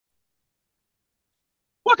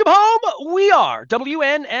Welcome home. We are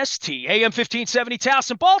WNST AM 1570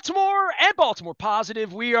 Towson, Baltimore, and Baltimore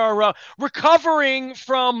Positive. We are recovering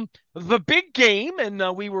from the big game,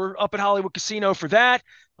 and we were up at Hollywood Casino for that.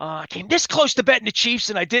 I came this close to betting the Chiefs,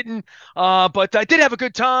 and I didn't, but I did have a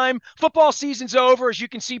good time. Football season's over. As you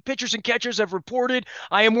can see, pitchers and catchers have reported.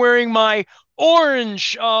 I am wearing my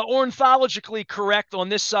orange, ornithologically correct on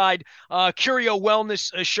this side, Curio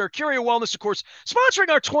Wellness shirt. Curio Wellness, of course, sponsoring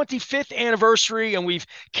our 25th anniversary, and we've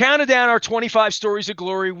counted down our 25 stories of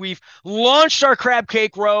glory. We've launched our crab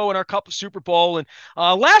cake row and our cup of Super Bowl. And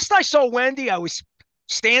last I saw Wendy, I was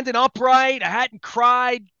standing upright. I hadn't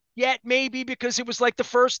cried yet, maybe because it was like the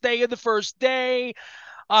first day of the first day.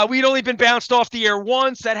 We'd only been bounced off the air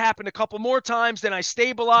once. That happened a couple more times. Then I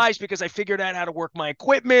stabilized because I figured out how to work my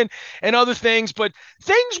equipment and other things. But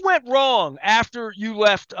things went wrong after you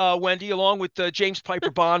left, Wendy, along with James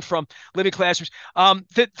Piper Bond from Living Classrooms.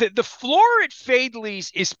 The floor at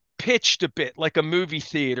Fadley's is pitched a bit like a movie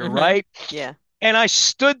theater, Mm-hmm. right? Yeah. And I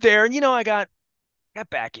stood there, and I got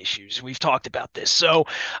back issues. We've talked about this. So,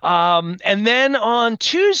 and then on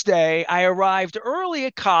Tuesday, I arrived early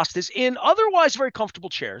at Costa's in otherwise very comfortable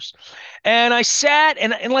chairs. And I sat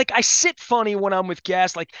and like I sit funny when I'm with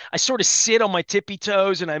guests. Like I sort of sit on my tippy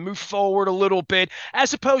toes and I move forward a little bit,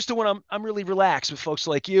 as opposed to when I'm really relaxed with folks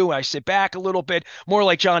like you. I sit back a little bit, more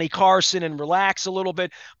like Johnny Carson and relax a little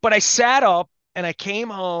bit. But I sat up and I came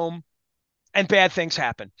home and bad things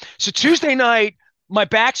happen. So Tuesday night, my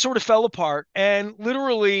back sort of fell apart, and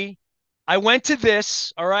literally, I went to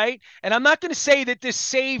this. All right, and I'm not going to say that this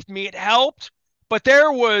saved me. It helped, but there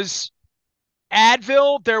was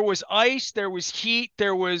Advil, there was ice, there was heat,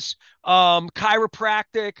 there was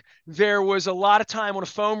chiropractic, there was a lot of time on a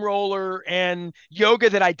foam roller and yoga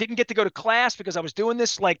that I didn't get to go to class because I was doing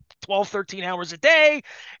this like 12, 13 hours a day,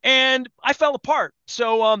 and I fell apart.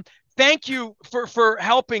 So thank you for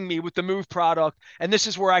helping me with the Move product. And this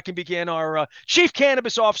is where I can begin. Our Chief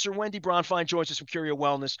Cannabis Officer, Wendy Bronfein, joins us from Curio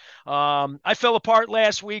Wellness. I fell apart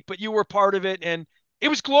last week, but you were part of it, and it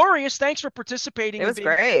was glorious. Thanks for participating It and was being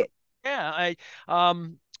there. great. Yeah,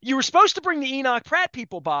 you were supposed to bring the Enoch Pratt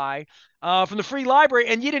people by from the free library,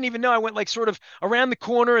 and you didn't even know. I went like sort of around the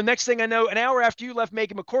corner, and next thing I know, an hour after you left,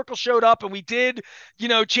 Megan McCorkle showed up, and we did,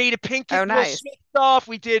 Jada Pinkett, Oh, Will nice. Smith stuff.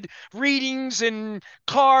 We did readings and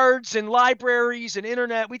cards and libraries and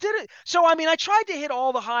internet. We did it. So I mean, I tried to hit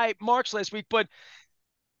all the high marks last week, but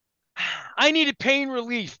I needed pain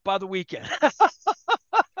relief by the weekend.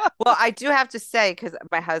 Well, I do have to say, because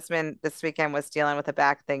my husband this weekend was dealing with a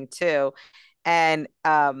back thing too, and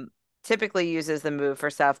typically uses the move for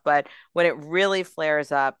stuff, but when it really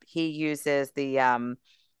flares up, he uses the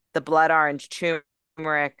blood orange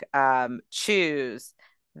turmeric chews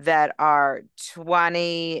that are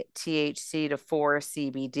 20 THC to 4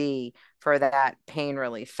 CBD for that pain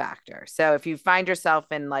relief factor. So if you find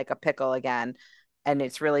yourself in like a pickle again and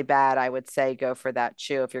it's really bad, I would say go for that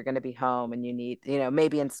chew if you're going to be home and you need,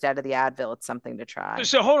 maybe instead of the Advil, it's something to try.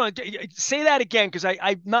 So hold on, say that again because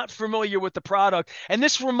I'm not familiar with the product, and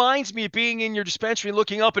this reminds me of being in your dispensary,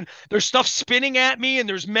 looking up, and there's stuff spinning at me, and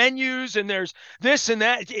there's menus, and there's this and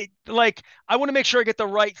that. Like I want to make sure I get the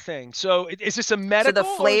right thing. So is this a So the medical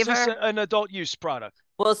or is this flavor, an adult use product?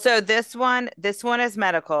 well, so this one is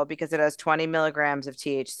medical because it has 20 milligrams of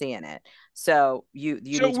THC in it. So you So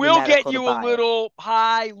need to be we'll get medical to you a buy it. little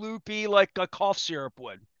high, loopy, like a cough syrup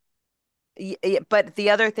would. But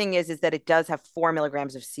the other thing is that it does have 4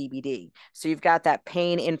 milligrams of CBD. So you've got that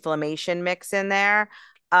pain inflammation mix in there.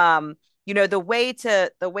 The way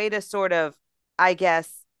to sort of, I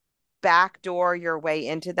guess, backdoor your way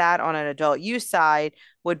into that on an adult use side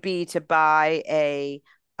would be to buy a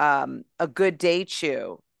good day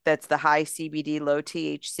chew that's the high CBD, low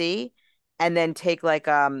THC, and then take like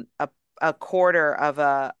a quarter of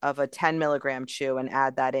a 10 milligram chew and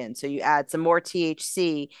add that in. So you add some more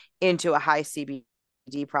THC into a high CBD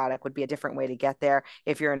product would be a different way to get there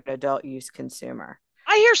if you're an adult use consumer.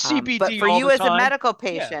 I hear But CBD for all you the as a time. medical Yeah.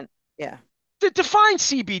 patient, yeah. Define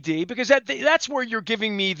CBD because that's where you're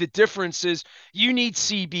giving me the difference is you need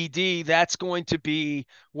CBD. That's going to be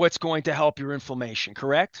what's going to help your inflammation,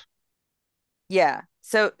 correct? Yeah.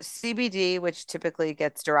 So CBD, which typically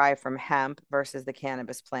gets derived from hemp versus the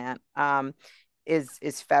cannabis plant, is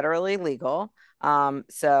federally legal.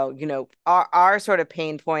 So our sort of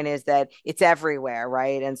pain point is that it's everywhere,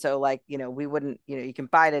 right? And so like we wouldn't, you can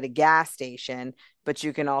buy it at a gas station, but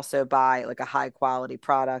you can also buy like a high quality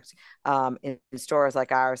product in stores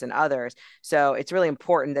like ours and others. So it's really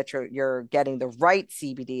important that you're getting the right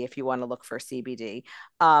CBD if you want to look for CBD.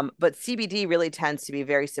 But CBD really tends to be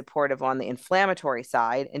very supportive on the inflammatory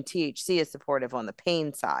side, and THC is supportive on the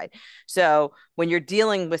pain side. So when you're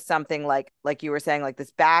dealing with something like you were saying, like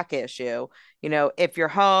this back issue, if you're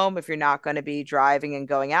home, if you're not going to be driving and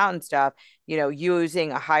going out and stuff,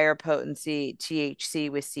 using a higher potency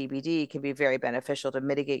THC with CBD can be very beneficial to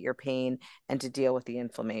mitigate your pain and to deal with the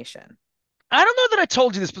inflammation. I don't know that I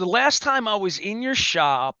told you this, but the last time I was in your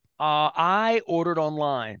shop, I ordered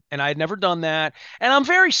online and I had never done that. And I'm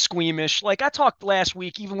very squeamish. Like I talked last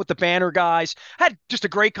week, even with the banner guys, I had just a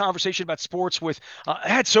great conversation about sports with, I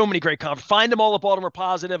had so many great conversations. Find them all at Baltimore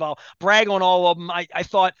Positive. I'll brag on all of them. I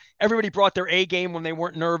thought everybody brought their A game when they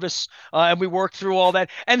weren't nervous. And we worked through all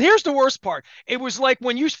that. And here's the worst part. It was like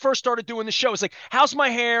when you first started doing the show, it's like, how's my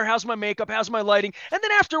hair? How's my makeup? How's my lighting? And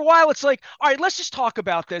then after a while, it's like, all right, let's just talk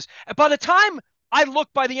about this. And by the time I look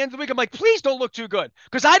by the end of the week, I'm like, please don't look too good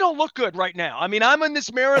because I don't look good right now. I mean, I'm in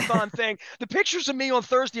this marathon thing. The pictures of me on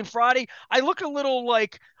Thursday and Friday, I look a little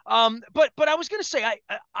like, but I was gonna say,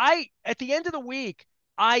 I at the end of the week,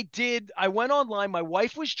 I went online. My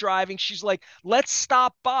wife was driving. She's like, let's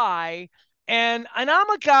stop by. And I'm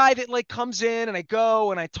a guy that like comes in and I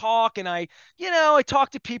go and I talk and I talk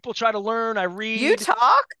to people, try to learn, I You read.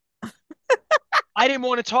 talk? I didn't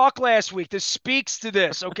want to talk last week. This speaks to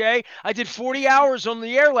this, okay? I did 40 hours on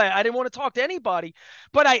the air last. I didn't want to talk to anybody.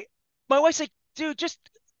 But my wife's like, dude, just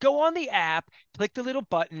go on the app, click the little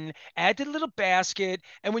button, add to the little basket,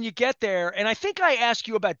 and when you get there, and I think I asked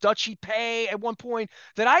you about Dutchy Pay at one point,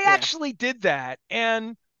 that I Yeah. actually did that.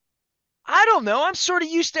 And I don't know. I'm sort of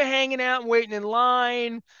used to hanging out and waiting in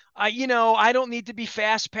line. I don't need to be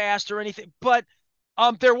fast passed or anything. But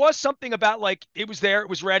there was something about like it was there, it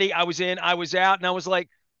was ready, I was in, I was out, and I was like,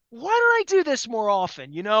 why don't I do this more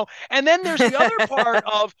often? And then there's the other part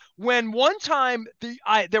of when one time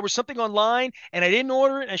there was something online and I didn't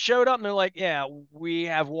order it, and I showed up and they're like, yeah, we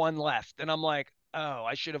have one left, and I'm like, oh,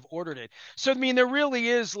 I should have ordered it. So I mean, there really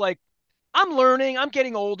is like I'm learning, I'm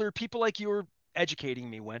getting older. People like you are educating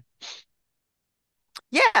me when.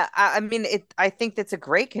 Yeah, I mean, I think that's a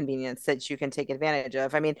great convenience that you can take advantage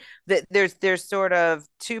of. I mean, there's sort of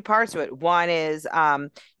two parts to it. One is,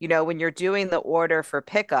 when you're doing the order for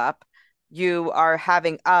pickup, you are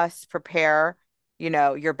having us prepare,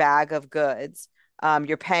 your bag of goods.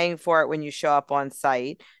 You're paying for it when you show up on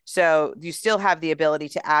site, so you still have the ability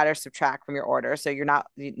to add or subtract from your order. So you're not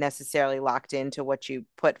necessarily locked into what you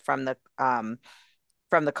put from the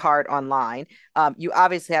cart online. You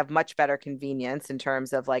obviously have much better convenience in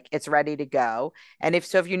terms of like it's ready to go. And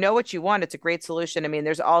if you know what you want, it's a great solution. I mean,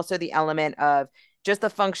 there's also the element of just the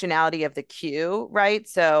functionality of the queue, right?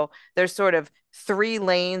 So there's sort of three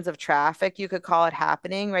lanes of traffic, you could call it,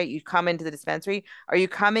 happening, right? You come into the dispensary. Are you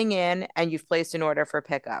coming in and you've placed an order for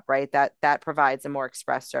pickup, right? That provides a more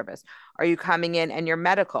express service. Are you coming in and you're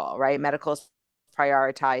medical, right? Medical is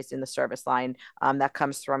prioritized in the service line, that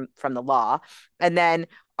comes from the law. And then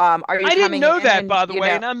are you I didn't coming know in that, and by the way,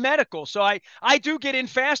 and I'm medical, so I do get in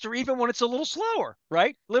faster even when it's a little slower,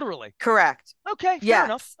 right? Literally. correct? Okay, fair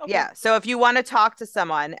enough. Yes. Okay. Yeah. So if you want to talk to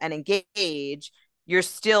someone and engage, you're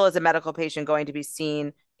still as a medical patient going to be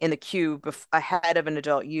seen in the queue ahead of an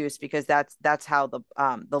adult use, because that's how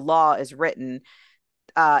the law is written.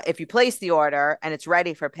 If you place the order and it's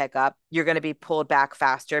ready for pickup, you're going to be pulled back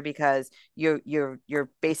faster because you're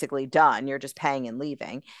basically done. You're just paying and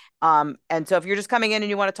leaving. And so if you're just coming in and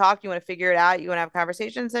you want to talk, you want to figure it out, you want to have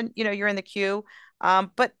conversations, and you're in the queue.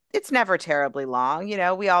 But it's never terribly long.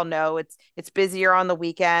 We all know it's busier on the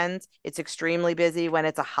weekends. It's extremely busy when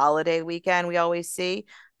it's a holiday weekend. We always see,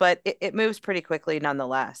 but it moves pretty quickly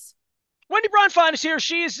nonetheless. Wendy Bronfein is here.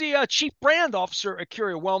 She is the chief brand officer at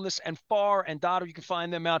Curio Wellness and Far and Daughter. You can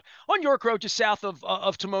find them out on York Road, just south of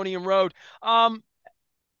Timonium Road.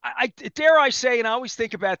 I dare I say, and I always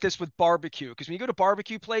think about this with barbecue, because when you go to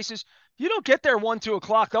barbecue places, you don't get there 1, 2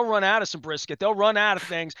 o'clock. They'll run out of some brisket. They'll run out of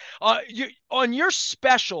things. You on your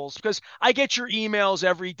specials, because I get your emails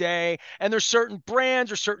every day, and there's certain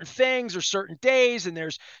brands or certain things or certain days, and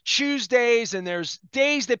there's Tuesdays and there's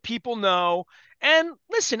days that people know. And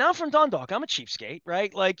listen, I'm from Dundalk. I'm a cheapskate,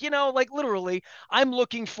 right? Like literally, I'm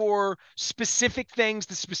looking for specific things,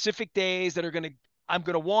 the specific days that I'm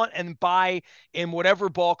gonna want and buy in whatever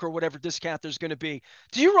bulk or whatever discount there's going to be.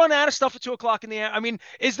 Do you run out of stuff at 2 o'clock in the air? I mean,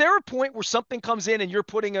 is there a point where something comes in and you're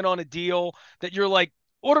putting it on a deal that you're like,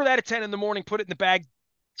 order that at 10 in the morning, put it in the bag,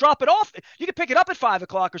 drop it off? You can pick it up at 5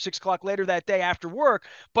 o'clock or 6 o'clock later that day after work.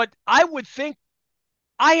 But I would think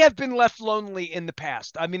I have been left lonely in the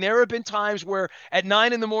past. I mean, there have been times where at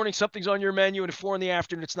 9 in the morning something's on your menu, and at 4 in the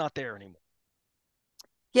afternoon it's not there anymore.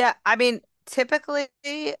 Yeah, I mean, typically,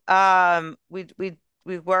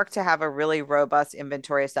 we work to have a really robust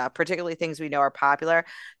inventory of stuff, particularly things we know are popular.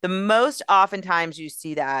 The most oftentimes you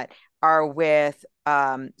see that are with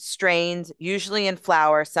strains, usually in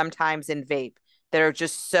flower, sometimes in vape, that are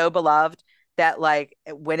just so beloved that like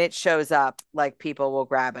when it shows up, like people will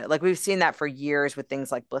grab it. Like we've seen that for years with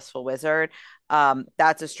things like Blissful Wizard.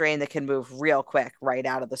 That's a strain that can move real quick right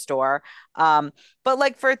out of the store. But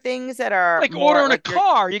like for things that are Like more ordering a like you're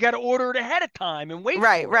car, you got to order it ahead of time and wait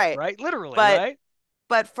right, for it, right. right? Literally, But right?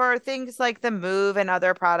 but for things like the Move and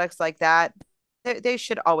other products like that, they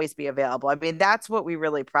should always be available. I mean, that's what we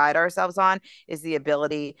really pride ourselves on is the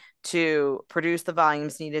ability to produce the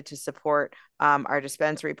volumes needed to support our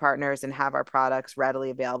dispensary partners and have our products readily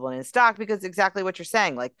available and in stock because exactly what you're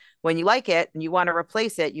saying. Like when you like it and you want to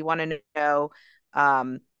replace it, you want to know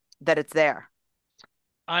um, that it's there.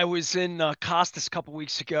 I was in Costas a couple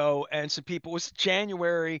weeks ago, and some people, it was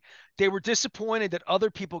January, they were disappointed that other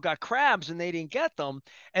people got crabs and they didn't get them,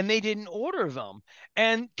 and they didn't order them.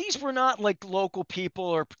 And these were not like local people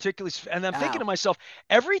or particularly, and I'm thinking to Oh, myself,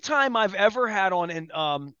 every time I've ever had on,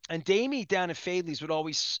 and Damie down at Fadley's would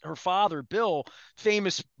always, her father, Bill,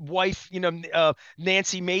 famous wife,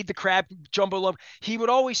 Nancy made the crab jumbo love. He would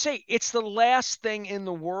always say, it's the last thing in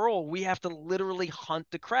the world. We have to literally hunt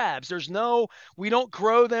the crabs. We don't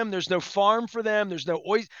grow them. There's no farm for them.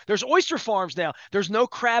 There's oyster farms now. There's no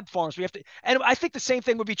crab farms. We have to, and I think the same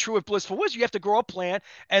thing would be true with Blissful Wizard. You have to grow a plant,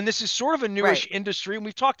 and this is sort of a newish right. industry, and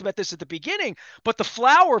we've talked about this at the beginning. But the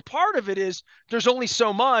flower part of it is there's only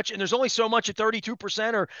so much, and there's only so much at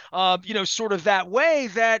 32% or sort of that way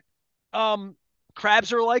that um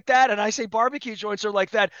crabs are like that, and I say barbecue joints are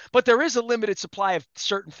like that, but there is a limited supply of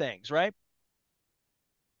certain things, right?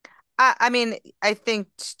 I mean, I think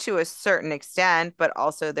to a certain extent, but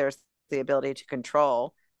also there's the ability to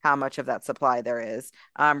control how much of that supply there is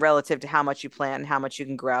relative to how much you plant and how much you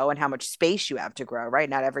can grow and how much space you have to grow, right?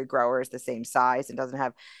 Not every grower is the same size and doesn't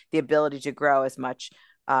have the ability to grow as much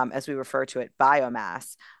as we refer to it,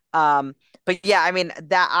 biomass. Um, but yeah, I mean,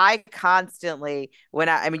 that I constantly,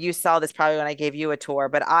 I mean, you saw this probably when I gave you a tour,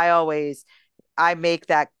 but I make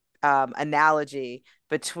that analogy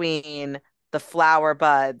between the flower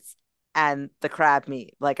buds and the crab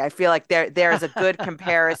meat. Like I feel like there's a good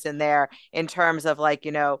comparison there in terms of like,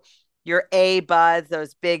 your A buds,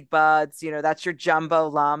 those big buds, that's your jumbo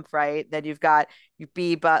lump, right? Then you've got your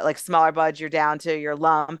B bud, like smaller buds, you're down to your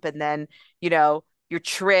lump, and then your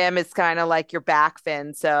trim is kind of like your back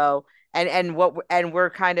fin. So and we're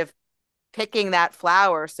kind of picking that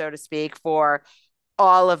flower, so to speak, for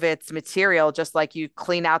all of its material, just like you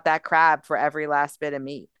clean out that crab for every last bit of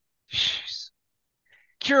meat. Jeez.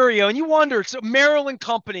 Curio, and you wonder, so Maryland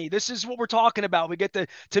Company, this is what we're talking about. We get to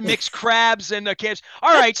mix crabs and cans.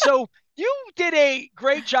 All right, so you did a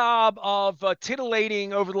great job of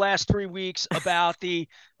titillating over the last 3 weeks about the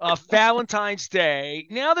Valentine's Day.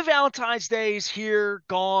 Now the Valentine's Day is here,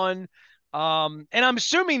 gone. And I'm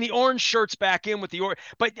assuming the orange shirt's back in with the orange,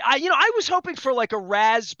 but I was hoping for like a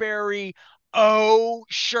raspberry O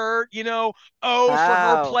shirt, O for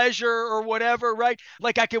her Oh, pleasure or whatever, right?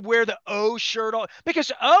 Like I could wear the O shirt on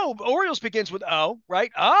because O Orioles begins with O,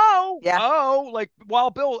 right? yeah. Like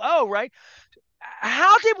Wild Bill O, right?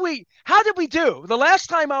 How did we do? The last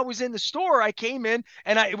time I was in the store, I came in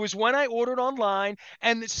and it was when I ordered online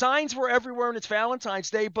and the signs were everywhere and it's Valentine's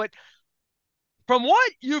Day, but from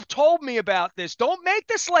what you've told me about this, don't make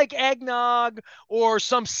this like eggnog or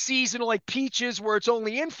some seasonal like peaches where it's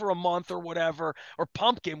only in for a month or whatever, or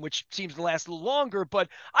pumpkin, which seems to last a little longer. But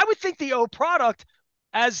I would think the O product,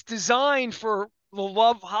 as designed for the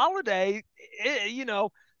love holiday,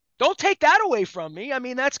 don't take that away from me. I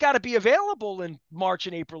mean, that's got to be available in March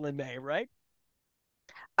and April and May, right?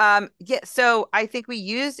 Yeah, so I think we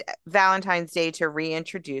used Valentine's Day to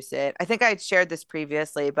reintroduce it. I think I had shared this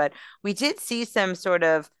previously, but we did see some sort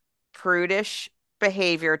of prudish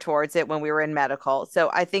behavior towards it when we were in medical. So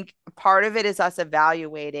I think part of it is us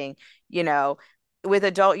evaluating, you know, with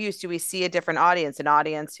adult use, do we see a different audience, an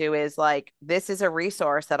audience who is like, this is a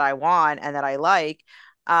resource that I want and that I like.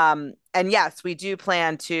 And yes, we do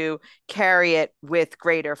plan to carry it with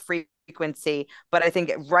greater frequency. But I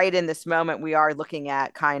think right in this moment, we are looking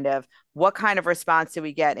at kind of what kind of response do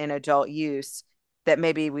we get in adult use that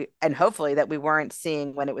maybe and hopefully that we weren't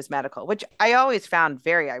seeing when it was medical, which I always found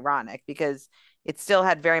very ironic because it still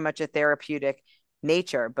had very much a therapeutic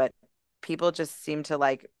nature, but people just seemed to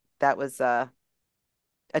like that was a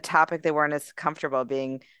topic they weren't as comfortable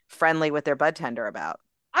being friendly with their bud tender about.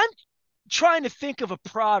 I'm trying to think of a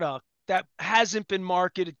product that hasn't been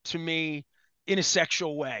marketed to me in a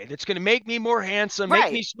sexual way that's going to make me more handsome,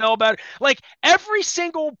 make me Right. smell better. Like every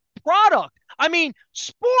single product. I mean,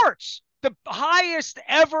 sports, the highest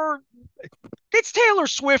ever. It's Taylor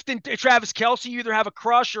Swift and Travis Kelce. You either have a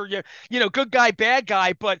crush or good guy, bad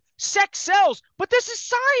guy. But sex sells. But this is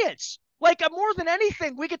science. Like more than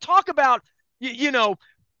anything, we could talk about.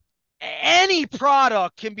 Any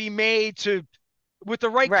product can be made to with the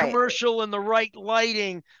right Right. commercial and the right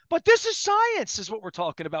lighting. But this is science, is what we're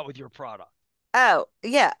talking about with your product. Oh,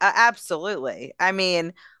 yeah, absolutely. I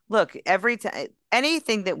mean, look, every time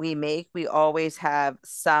anything that we make, we always have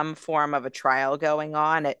some form of a trial going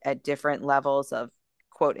on at different levels of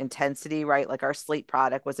quote intensity, right? Like our sleep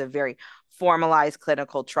product was a very formalized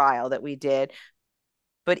clinical trial that we did.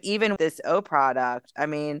 But even with this O product, I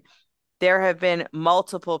mean, there have been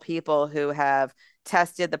multiple people who have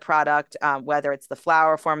tested the product, whether it's the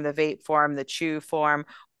flower form, the vape form, the chew form,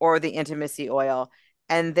 or the intimacy oil.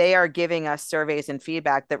 And they are giving us surveys and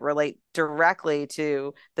feedback that relate directly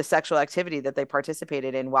to the sexual activity that they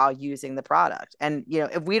participated in while using the product. And,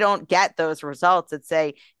 if we don't get those results that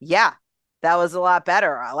say, yeah, that was a lot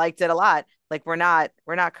better, I liked it a lot, like we're not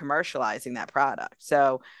commercializing that product.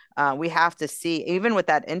 So we have to see, even with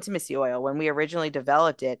that intimacy oil, when we originally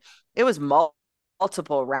developed it, it was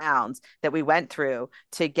multiple rounds that we went through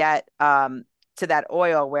to get to that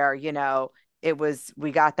oil where,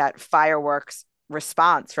 we got that fireworks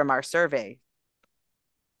response from our survey.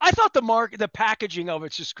 I thought the packaging of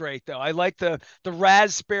it's just great though. I like the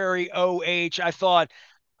raspberry OH. I thought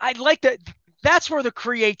I'd like that. That's where the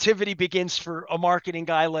creativity begins for a marketing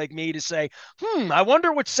guy like me to say, I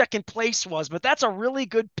wonder what second place was. But that's a really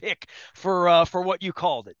good pick for what you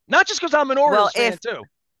called it. Not just because I'm an Well, Orioles fan if too.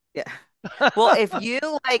 yeah. Well, if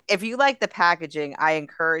you like the packaging, I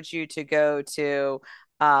encourage you to go to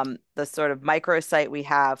the sort of microsite we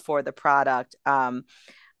have for the product. I'm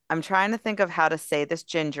trying to think of how to say this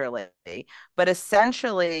gingerly, but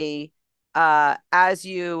essentially, as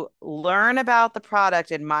you learn about the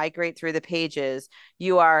product and migrate through the pages,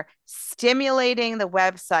 you are stimulating the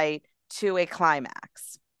website to a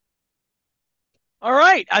climax. All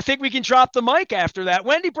right. I think we can drop the mic after that.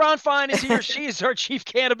 Wendy Bronfein is here. She is our chief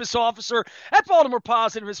cannabis officer at Baltimore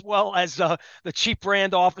Positive, as well as the chief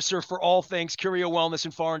brand officer for all things Curio Wellness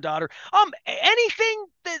and Foreign Daughter. Anything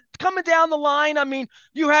that coming down the line? I mean,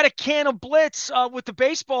 you had a can of Blitz with the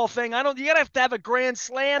baseball thing. I don't. You gotta have to have a Grand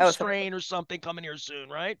Slam Oh, so strain or something coming here soon,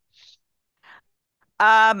 right?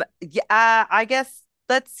 yeah, I guess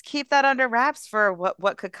let's keep that under wraps for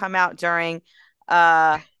what could come out during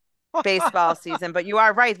baseball season. But you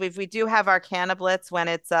are right. We do have our cannablets when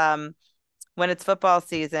it's football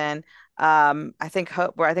season. I think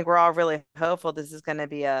we're all really hopeful this is going to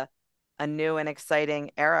be a new and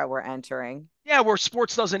exciting era we're entering. Yeah, where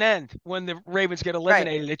sports doesn't end when the Ravens get Right.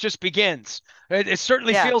 eliminated. It just begins. It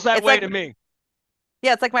certainly Yeah. feels that It's way like to me.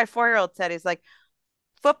 yeah, it's like my 4-year-old said. He's like,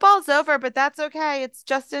 football's over, but that's okay. It's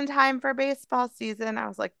just in time for baseball season. I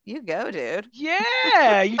was like, you go, dude.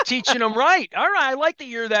 Yeah, you teaching them right. All right, I like to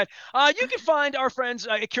hear that. You can find our friends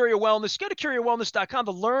at Curio Wellness. Go to CurioWellness.com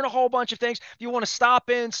to learn a whole bunch of things. If you want to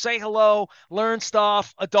stop in, say hello, learn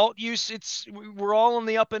stuff, adult use, we're all on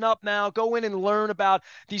the up and up now. Go in and learn about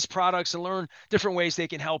these products and learn different ways they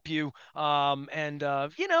can help you. From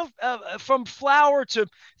flour to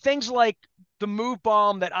things like the Move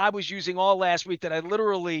Bomb that I was using all last week that I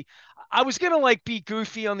was gonna like be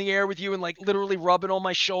goofy on the air with you and like literally rub it on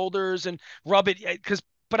my shoulders and rub it because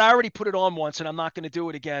but I already put it on once and I'm not going to do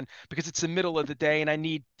it again because it's the middle of the day and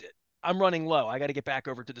I'm running low. I got to get back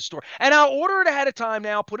over to the store. And I'll order it ahead of time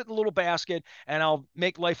now, put it in a little basket and I'll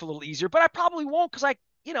make life a little easier. But I probably won't cuz I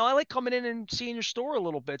like coming in and seeing your store a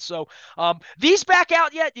little bit. So, these back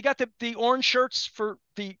out yet? You got the orange shirts for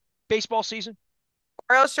the baseball season?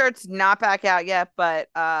 Royal shirt's not back out yet, but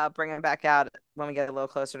bring it back out when we get a little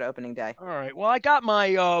closer to opening day. All right. Well, I got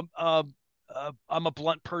my I'm a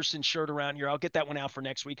blunt person shirt around here. I'll get that one out for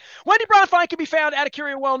next week. Wendy Bronfein can be found at a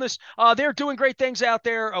Curio Wellness. They're doing great things out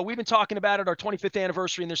there. We've been talking about it, our 25th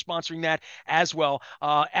anniversary, and they're sponsoring that as well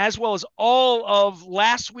as all of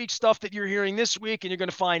last week's stuff that you're hearing this week and you're going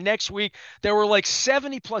to find next week. There were like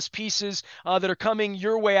 70 plus pieces that are coming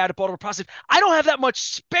your way out of Baltimore Positive. I don't have that much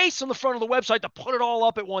space on the front of the website to put it all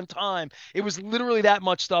up at one time. It was literally that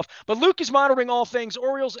much stuff. But Luke is monitoring all things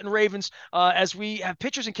Orioles and Ravens as we have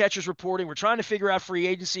pitchers and catchers reporting. We're trying to figure out free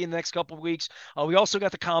agency in the next couple of weeks. We also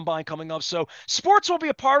got the combine coming up. So sports will be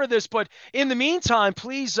a part of this. But in the meantime,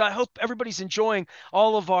 please, I hope everybody's enjoying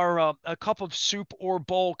all of our a cup of soup or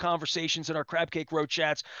bowl conversations in our Crab Cake Road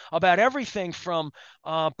chats about everything from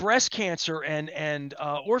breast cancer and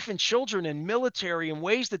orphan children and military and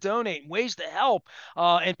ways to donate and ways to help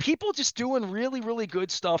and people just doing really, really good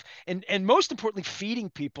stuff. And most importantly, feeding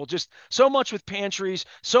people. Just so much with pantries,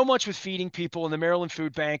 so much with feeding people in the Maryland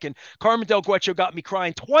Food Bank. And Carmen Del Guecho got me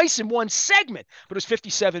crying twice in one segment, but it was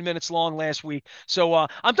 57 minutes long last week. So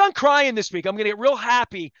I'm done crying this week. I'm going to get real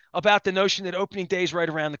happy about the notion that opening day is right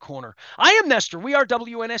around the corner. I am Nestor. We are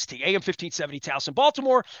WNST, AM 1570 Towson,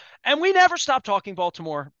 Baltimore, and we never stop talking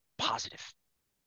Baltimore positive.